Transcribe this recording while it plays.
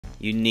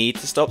you need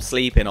to stop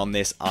sleeping on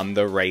this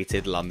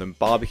underrated London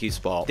barbecue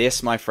spot.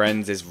 This, my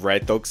friends, is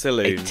Red Dog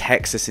Saloon, a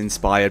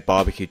Texas-inspired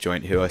barbecue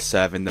joint who are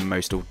serving the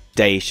most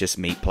audacious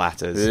meat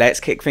platters. Let's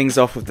kick things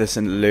off with the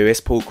St. Louis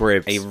pork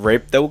ribs, a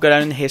rib that will go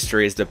down in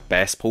history as the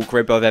best pork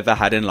rib I've ever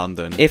had in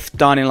London. If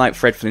dining like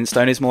Fred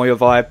Flintstone is more your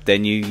vibe,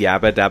 then you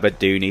yabba dabba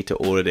do need to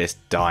order this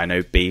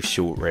dino beef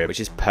short rib,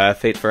 which is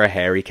perfect for a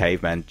hairy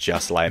caveman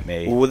just like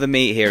me. All the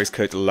meat here is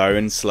cooked low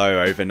and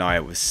slow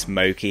overnight with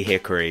smoky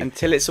hickory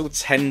until it's all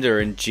tender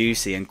and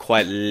juicy and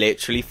quite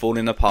literally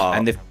falling apart.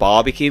 And if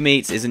barbecue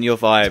meats isn't your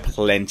vibe,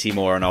 plenty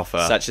more on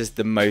offer, such as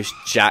the most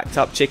jacked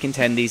up chicken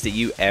tendies that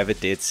you ever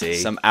did see,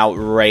 some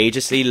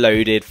outrageously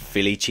loaded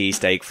Philly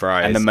cheesesteak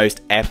fries, and the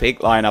most epic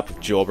lineup of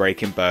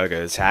jaw-breaking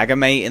burgers. Tag a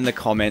mate in the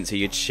comments who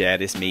you'd share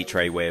this meat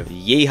tray with.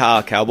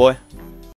 Yeehaw, cowboy!